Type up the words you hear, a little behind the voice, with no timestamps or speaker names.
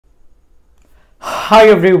Hi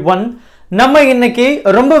everyone. நம்ம இன்னைக்கு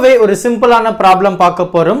ரொம்பவே ஒரு சிம்பிளான ப்ராப்ளம் பார்க்க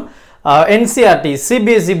போறோம். NCERT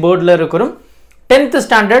CBSE போர்ட்ல இருக்கிறோம். 10th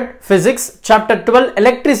ஸ்டாண்டர்ட் physics chapter 12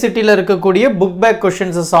 electricityல இருக்கக்கூடிய book back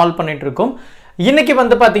questions சால்வ் பண்ணிட்டு இருக்கோம். இன்னைக்கு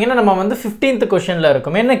வந்து பாத்தீங்கன்னா நம்ம வந்து 15th क्वेश्चनல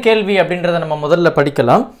இருக்கோம். என்ன கேள்வி அப்படின்றத நம்ம முதல்ல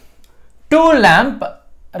படிக்கலாம்.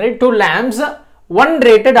 Two lamps, one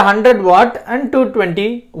rated 100 watt and 220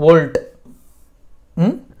 volt.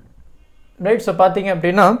 Right, so பாத்தீங்க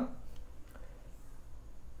அப்படினா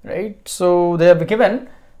right, so they have given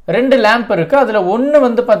ரெண்டு lamp இருக்கு. அதுல ஒன்னு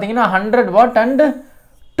வந்து பாத்தீங்கன்னா 100 watt and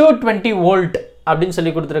 220 volt அப்படினு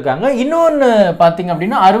சொல்லி கொடுத்திருக்காங்க. இன்னொன்னு பாத்தீங்க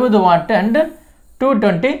அப்படினா 60 watt and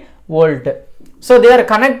 220 volt. So they are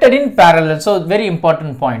connected in parallel. So very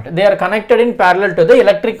important point. They are connected in parallel to the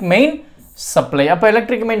electric main supply. அப்ப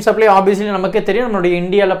electric main supply obviously நமக்கு தெரியும். நம்மளுடைய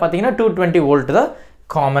இந்தியால பாத்தீங்கன்னா 220 volt தான்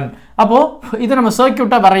காமன். அப்போ இத நம்ம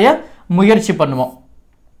சர்க்யூட்டா வரைய முயற்சி பண்ணுவோம்.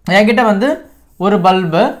 என்கிட்ட வந்து ஒரு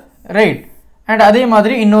பல்பு ரைட் அண்ட் அதே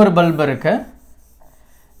மாதிரி இன்னொரு பல்பு இருக்கு.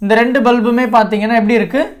 இந்த ரெண்டு பல்புமே பாத்தீங்கன்னா எப்படி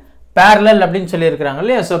இருக்கு? parallel அப்படினு சொல்லி இருக்காங்க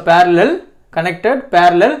இல்லையா? So parallel connected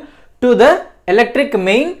parallel to the electric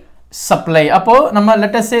main supply. அப்போ நம்ம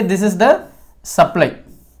let us say this is the supply.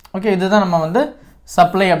 Okay, இதுதான் நம்ம வந்து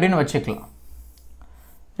supply அப்படினு வச்சுக்கலாம்.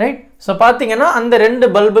 ரைட், so பாத்தீங்கன்னா அந்த ரெண்டு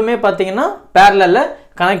பல்புமே பாத்தீங்கன்னா parallel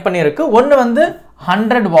கனெக்ட் பண்ணி இருக்கு. ஒன்னு வந்து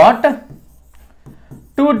 100 watt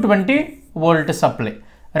 220 volt supply.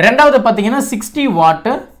 ரெண்டாவது பாத்தீங்கன்னா 60 watt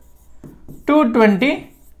 220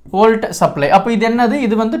 volt supply. அப்ப இது என்னது?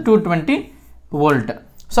 இது வந்து 220 volt.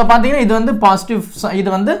 சோ பாத்தீங்கன்னா இது வந்து பாசிட்டிவ், இது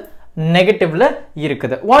வந்து நெகட்டிவ்ல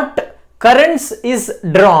இருக்குது. What currents is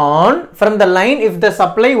drawn from the line if the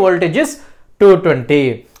supply voltage is 220?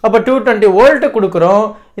 அப்ப 220 volt கொடுக்கிறோம்.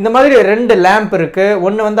 இந்த மாதிரி ரெண்டு lamp இருக்கு.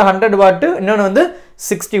 ஒன்னு வந்து 100 watt, இன்னொன்னு வந்து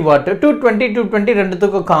 60 watt. 220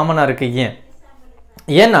 ரெண்டுத்துக்கும் காமனா இருக்கு.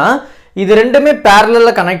 ஏன்னா இது ரெண்டுமே parallel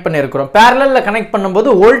கனெக்ட் பண்ணியிருக்கிறோம். parallel கனெக்ட் பண்ணும்போது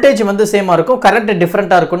வோல்டேஜ் வந்து சேமா இருக்கும், கரண்ட்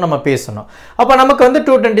டிஃபரெண்டா இருக்கும்னு நம்ம பேசணும். அப்ப நமக்கு வந்து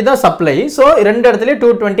 220 தான் சப்ளை. சோ ரெண்டு இடத்துலயே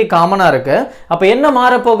 220 காமனா இருக்கு. அப்ப என்ன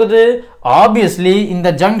மாற போகுது? ஆப்வியஸ்லி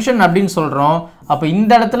இந்த ஜங்ஷன் அப்படினு சொல்றோம். அப்ப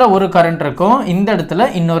இந்த இடத்துல ஒரு கரண்ட் இருக்கும், இந்த இடத்துல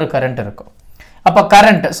இன்னொரு கரண்ட் இருக்கும். அப்ப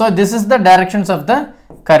current, so this is the directions of the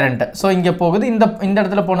current. so இங்க போகுது, இந்த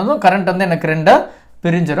இடத்துல போனதும் கரண்ட் வந்து எனக்கு ரெண்டா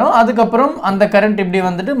பிரிஞ்சிரும். அதுக்கு அப்புறம் அந்த கரண்ட் இப்படி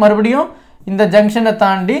வந்துட்டு மறுபடியும் இந்த ஜங்ஷனை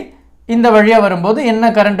தாண்டி இந்த வழியா வரும்போது என்ன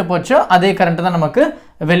கரண்ட் போச்சோ அதே கரண்ட் தான் நமக்கு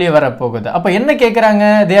வெளியே வர போகுது. அப்ப என்ன கேக்குறாங்க?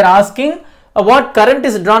 they are asking what current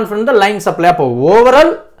is drawn from the line supply. அப்போ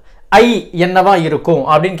ஓவரால் I என்னவா இருக்கும்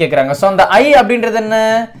அப்படினு கேக்குறாங்க. சோ அந்த I அப்படின்றது என்ன?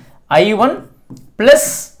 I1 plus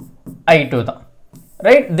I2 தான்.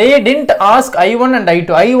 Right, they didn't ask I1 and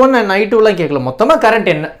I2. I1 and I2 லாம் கேட்கல, மொத்தமா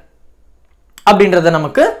கரண்ட் என்ன அப்படின்றத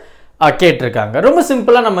நமக்கு கேட்டிருக்காங்க. ரொம்ப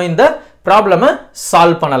சிம்பிளா நம்ம இந்த ப்ராப்ளமை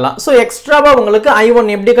சால்வ் பண்ணலாம். ஸோ எக்ஸ்ட்ராவா உங்களுக்கு I1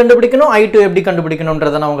 எப்படி கண்டுபிடிக்கணும், I2 எப்படி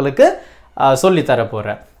கண்டுபிடிக்கணும்ன்றத நான் உங்களுக்கு சொல்லி தர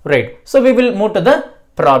போறேன். Right, so we will move to the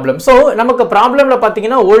problem. So நமக்கு ப்ராப்ளம்ல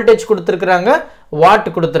பாத்தீங்கன்னா வோல்டேஜ் கொடுத்திருக்காங்க, வாட்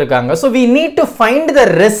கொடுத்திருக்காங்க. So we need to find the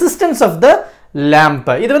resistance of the lamp.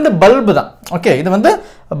 இது வந்து பல்பு தான். ஓகே, இது வந்து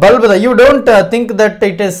பல்பு தான். you don't think that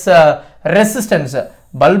it is resistance.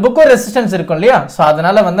 பல்புக்கும் resistance இருக்கும் இல்லையா? ஸோ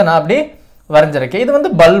அதனால வந்து நான் அப்படி வரைஞ்சிருக்கேன். இது வந்து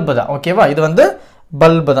பல்பு தான். ஓகேவா? இது வந்து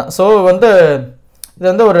பல்பு தான். ஸோ வந்து இது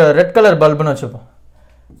வந்து ஒரு ரெட் கலர் பல்புன்னு வச்சுப்போம்.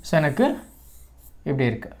 ஸோ எனக்கு இப்படி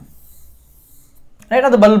இருக்கு. ரைட்,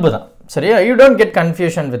 அது பல்பு தான். சரியா? You don't get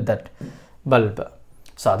confusion with that bulb.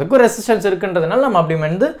 So அதுக்கும் ரெசிஸ்டன்ஸ் இருக்குன்றதுனால நம்ம அப்படி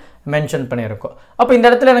வந்து மென்ஷன் பண்ணியிருக்கோம். அப்போ இந்த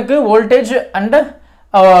இடத்துல எனக்கு வோல்டேஜ் அண்ட்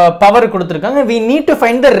பவர் கொடுத்துருக்காங்க. we need to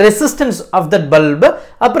find the resistance of that bulb.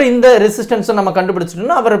 அப்புறம் இந்த ரெசிஸ்டன்ஸ் நம்ம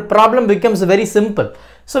கண்டுபிடிச்சிட்டோம்னா our problem becomes very simple.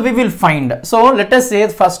 so we will find. so let us say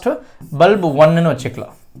first bulb 1 ன்னு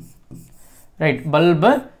வச்சுக்கலாம். ரைட், bulb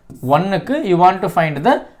 1 க்கு you want to find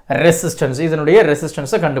the resistance. இதனுடைய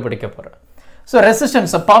ரெசிஸ்டன்ஸை கண்டுபிடிக்க போறோம். so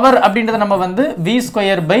resistance power அப்படின்றத நம்ம வந்து v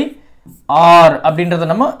square by r அப்படின்றத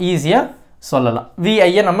நம்ம ஈஸியா சொல்லலாம்.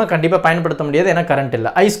 VI நம்ம கண்டிப்பா பயன்படுத்த முடியாது, ஏன்னா கரண்ட் இல்ல.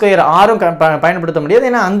 I ஸ்கொயர் R பயன்படுத்த முடியாது,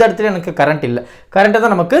 ஏன்னா அந்த இடத்துல எனக்கு கரண்ட் இல்ல. கரண்ட்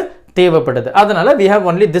தான் நமக்கு தேவைப்படுது. அதனால we have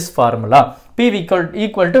only this formula. P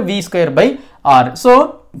equal to V square by R. so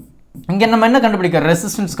இங்க நம்ம என்ன கண்டுபிடிக்க?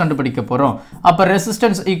 ரெசிஸ்டன்ஸ் கண்டுபிடிக்க போறோம். அப்ப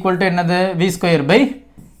ரெசிஸ்டன்ஸ் equal to என்னது? V square by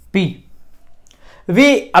P. V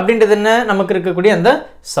அப்படின்றது என்ன? நமக்கு இருக்கக்கூடிய அந்த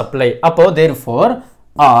சப்ளை. அப்போ therefore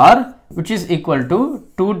R which is equal to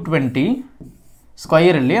 220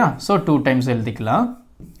 square இல்லையா? ஸோ 2 டைம்ஸ் எழுதிக்கலாம்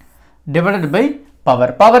டிவைடட் பை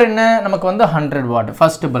பவர். பவர் என்ன? நமக்கு வந்து 100 வாட்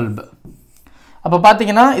ஃபர்ஸ்ட் பல்பு. அப்போ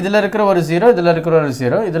பார்த்தீங்கன்னா இதில் இருக்கிற ஒரு 0, இதில் இருக்கிற ஒரு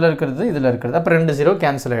 0, இதில் இருக்கிறது, அப்போ 2 0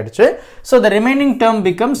 கேன்சல் ஆகிடுச்சு. So the remaining term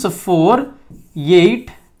becomes 4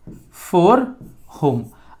 8 4 home.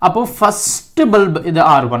 அப்போ ஃபர்ஸ்ட் பல்பு இது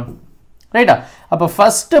R1, ரைட்டா? அப்போ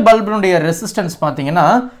ஃபர்ஸ்ட் பல்புனுடைய ரெசிஸ்டன்ஸ் பார்த்தீங்கன்னா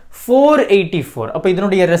 484. அப்போ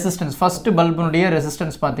இதனுடைய ரெசிஸ்டன்ஸ் ஃபர்ஸ்ட் பல்புனுடைய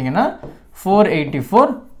ரெசிஸ்டன்ஸ் பார்த்தீங்கன்னா 484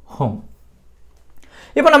 ஓம்.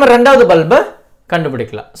 இப்போ நம்ம ரெண்டாவது பல்பை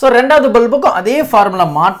கண்டுபிடிக்கலாம். ஸோ ரெண்டாவது பல்புக்கும் அதே ஃபார்முலா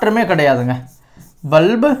மாற்றமே கிடையாதுங்க.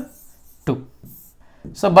 பல்பு 2.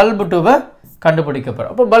 ஸோ பல்பு 2வை கண்டுபிடிக்க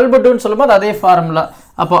போகிறோம். அப்போ பல்பு 2ன்னு சொல்லும்போது அதே ஃபார்முலா.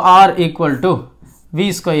 அப்போ R equal to V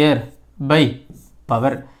square by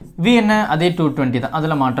power. We என்ன? அதே 220 தான்,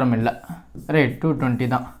 அதில் மாற்றம் இல்லை. ரைட், 220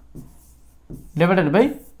 தான் டிவைடட் பை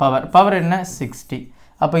பவர். பவர் என்ன? 60.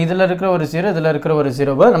 அப்போ இதில் இருக்கிற ஒரு 0, இதில் இருக்கிற ஒரு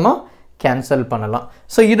 0வை நம்ம கேன்சல் பண்ணலாம்.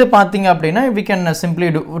 ஸோ இது பார்த்தீங்க அப்படின்னா we can simply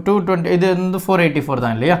do 220. இது வந்து 484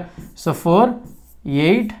 தான் இல்லையா? ஸோ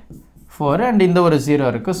 484 அண்ட் இந்த ஒரு 0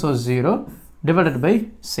 இருக்குது. So 0 divided by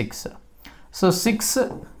 6. ஸோ 6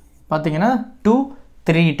 பார்த்தீங்கன்னா 2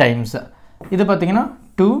 3 டைம்ஸ். இது பார்த்தீங்கன்னா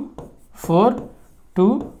 2 4 2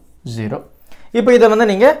 0. இப்போ இதை வந்து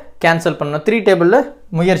நீங்கள் கேன்சல் பண்ணணும். 3 டேபிளில்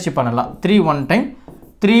முயற்சி பண்ணலாம். 3 1 டைம்,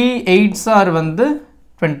 3 8s are வந்து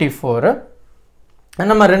 24.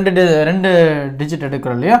 நம்ம ரெண்டு டிஜிட்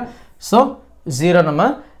எடுக்கிறோம் இல்லையா? ஸோ 0 நம்ம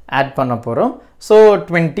ஆட் பண்ண போகிறோம். So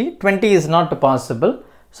 20 is not possible.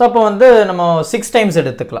 So அப்போ வந்து நம்ம 6 டைம்ஸ்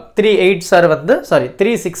எடுத்துக்கலாம். 3 8s are வந்து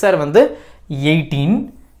 3 6 are வந்து 18.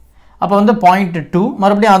 அப்போ வந்து 0.2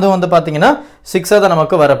 மறுபடியும் அதுவும் வந்து பார்த்தீங்கன்னா 6 தான்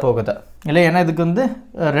நமக்கு வரப்போகுது இல்லை? ஏன்னா இதுக்கு வந்து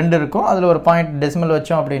 2 இருக்கும், அதில் ஒரு பாயிண்ட் டெசிமல்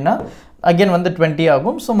வச்சோம் அப்படின்னா அகெயின் வந்து 20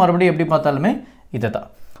 ஆகும். ஸோ மறுபடியும் எப்படி பார்த்தாலுமே இது தான்.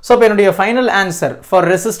 ஸோ இப்போ என்னுடைய ஃபைனல் ஆன்சர் ஃபார்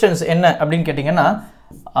ரெசிஸ்டன்ஸ் என்ன அப்படின்னு கேட்டிங்கன்னா,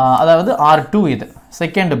 அதாவது R2. இது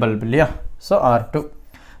செகண்ட் பல்ப் இல்லையா? So R2.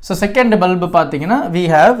 So second bulb பார்த்தீங்கன்னா we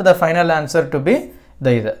have the final answer to be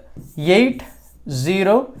இது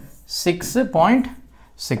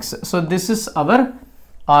 806.6. So this is our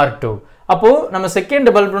R2. அப்போது நம்ம செகண்ட்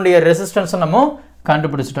பல்புடைய ரெசிஸ்டன்ஸை நம்ம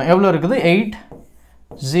கண்டுபிடிச்சிட்டோம். எவ்வளோ இருக்குது?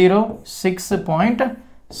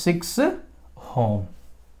 806.6 ஓம்.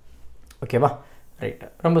 ஓகேவா? ரைட்,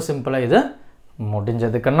 ரொம்ப சிம்பிளாக இது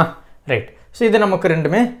முடிஞ்சதுக்குன்னா. ரைட், ஸோ இது நமக்கு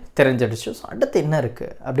ரெண்டுமே தெரிஞ்சிடுச்சு. ஸோ அடுத்து என்ன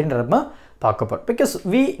இருக்குது அப்படின்றப்ப பார்க்க போகிறோம். Because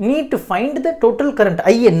we need to find the total current.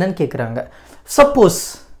 ஐ என்னன்னு கேட்குறாங்க.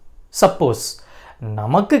 சப்போஸ்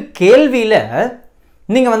நமக்கு கேள்வியில்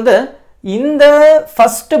நீங்கள் வந்து இந்த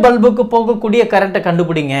ஃபஸ்ட்டு பல்புக்கு போகக்கூடிய கரண்ட்டை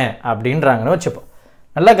கண்டுபிடிங்க அப்படின்றாங்கன்னு வச்சுப்போம்.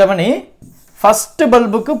 நல்லா கவனி, ஃபஸ்ட்டு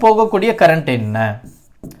பல்புக்கு போகக்கூடிய கரண்ட் என்ன?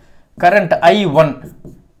 கரண்ட் I1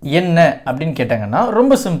 என்ன அப்படின்னு கேட்டாங்கன்னா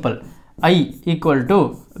ரொம்ப simple. I equal to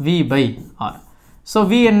V by R. So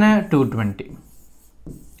V என்ன? 220.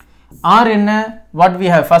 R என்ன? What we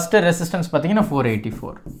have first resistance பார்த்தீங்கன்னா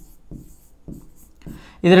 484.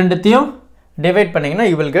 இது ரெண்டுத்தையும் டிவைட் பண்ணிங்கன்னா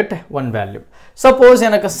you will get one value. Suppose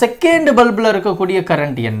எனக்கு செகண்ட் பல்பில் இருக்கக்கூடிய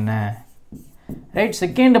கரண்ட் என்ன? ரைட்,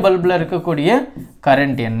 செகண்ட் பல்பில் இருக்கக்கூடிய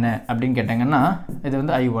கரண்ட் என்ன அப்படின்னு கேட்டாங்கன்னா இது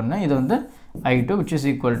வந்து I1, இது வந்து I2 which is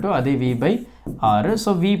equal to அதே V by R. So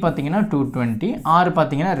V பார்த்தீங்கன்னா 220, R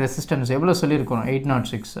பார்த்தீங்கன்னா ரெசிஸ்டன்ஸ் எவ்வளோ சொல்லியிருக்கணும்?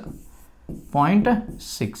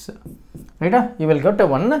 806.6. ரைட்டா? you will get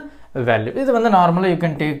one value. இது வந்து நார்மலாக you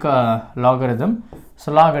can take a logarithm. So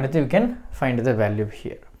log எடுத்து you can find the value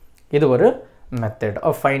here. இது ஒரு method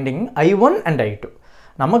of finding I1 and I2.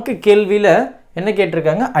 நமக்கு கேள்வியில் என்ன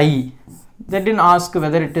கேட்டிருக்காங்க? I. They didn't ask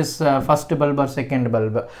whether it is first bulb or second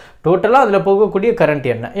bulb. டோட்டலாக அதில் போகக்கூடிய கரண்ட்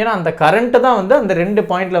என்ன? ஏன்னா அந்த கரண்ட்டு தான் வந்து அந்த ரெண்டு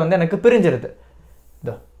பாயிண்டில் வந்து எனக்கு பிரிஞ்சிருது.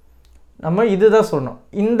 நம்ம இதுதான் சொல்லணும்.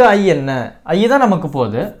 இந்த ஐ என்ன? ஐ தான் நமக்கு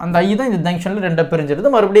போகுது. அந்த ஐ தான் இந்த ஜங்ஷனில் ரெண்டை பிரிஞ்சிருது.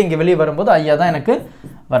 மறுபடியும் இங்கே வெளியே வரும்போது ஐயா தான் எனக்கு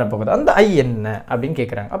வரப்போகுது. அந்த ஐ என்ன அப்படின்னு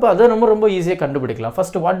கேட்குறாங்க. அப்போ அதை நம்ம ரொம்ப ஈஸியாக கண்டுபிடிக்கலாம்.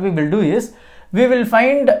 First what we will do is we will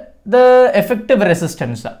find the effective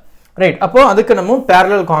resistance. Right, அப்போ அதுக்கு நம்ம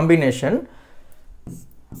parallel combination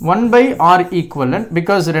 1 by R equivalent,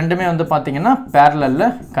 because ரெண்டுமே வந்து பார்த்தீங்கன்னா parallelல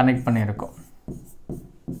கனெக்ட் பண்ணியிருக்கோம்.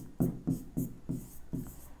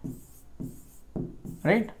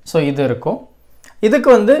 ரைட், ஸோ இது இருக்கும். இதுக்கு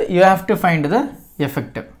வந்து you have to find the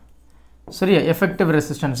effective. சரியா? effective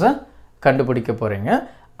resistance கண்டுபிடிக்க போகிறீங்க.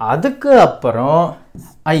 அதுக்கு அப்புறம்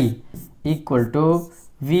I equal to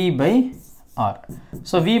V by R.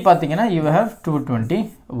 So V பார்த்தீங்கன்னா you have 220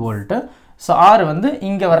 volt. So R வந்து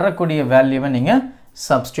இங்கே வரக்கூடிய வேல்யூவை நீங்கள்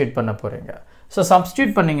substitute பண்ண போகிறீங்க. So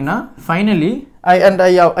substitute பண்ணிங்கன்னா finally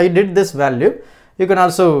I did this value. You can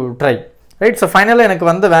also try. Right, so finally எனக்கு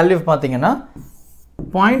வந்த வேல்யூ பார்த்தீங்கன்னா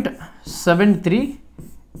 0.73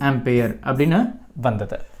 ampere அப்படின்னு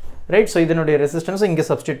வந்தது. Right, so இதனுடைய ரெசிஸ்டன்ஸை இங்கே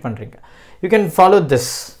substitute பண்ணுறீங்க. You can follow this.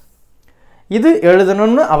 இது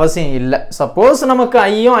எழுதணும்னு அவசியம் இல்லை. சப்போஸ் நமக்கு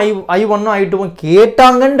I1 I2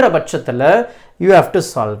 கேட்டாங்கன்ற பட்சத்தில் you have to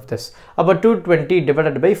solve this. அப்போ 220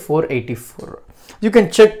 divided by 484. You can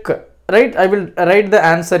check. Right, I will write the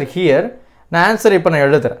answer here. நான் ஆன்சர் இப்போ நான்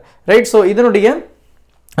எழுதுறேன். ரைட், ஸோ இதனுடைய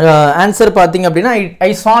answer பார்த்தீங்க அப்படின்னா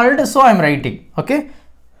I solved, so I am writing. Okay.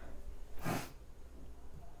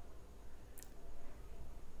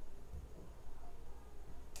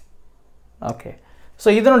 Okay. So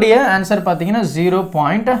இதனுடைய ஆன்சர் பார்த்தீங்கன்னா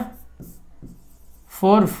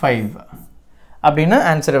 0.45 அப்படின்னா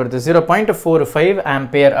ஆன்சர் வருது. 0.45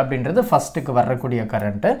 ஆம்பியர் அப்படின்றது ஃபர்ஸ்ட்டுக்கு வரக்கூடிய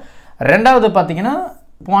கரண்ட். ரெண்டாவது பார்த்தீங்கன்னா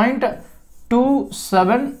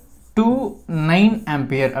 0.2729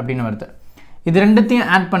 ஆம்பியர் அப்படின்னு வருது. இது ரெண்டுத்தையும்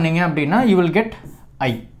ஆட் பண்ணீங்க அப்படின்னா you will get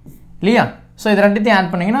I இல்லையா? ஸோ இது ரெண்டுத்தையும்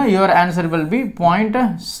ஆட் பண்ணீங்கன்னா your answer will be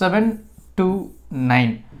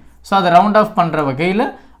 0.729. So அதை ரவுண்ட் ஆஃப் பண்ணுற வகையில்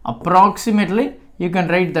approximately you can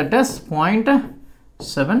write that as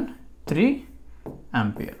 0.73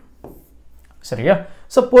 ampere. சரியா?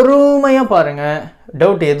 ஸோ பொறுமையாக பாருங்கள்,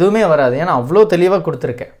 டவுட் எதுவுமே வராது. ஏன்னா அவ்வளோ தெளிவாக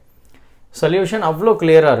கொடுத்துருக்கேன், சொல்யூஷன் அவ்வளோ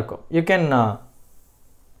கிளியராக இருக்கும். You can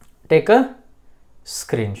take a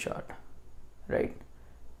screenshot. Right,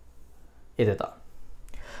 இதுதான்.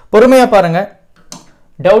 பொறுமையாக பாருங்கள்.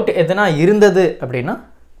 டவுட் எதுனா இருந்தது அப்படின்னா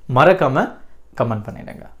மறக்காமல் கமெண்ட்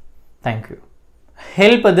பண்ணிடுங்க. Thank you.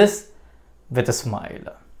 Help this with a smile.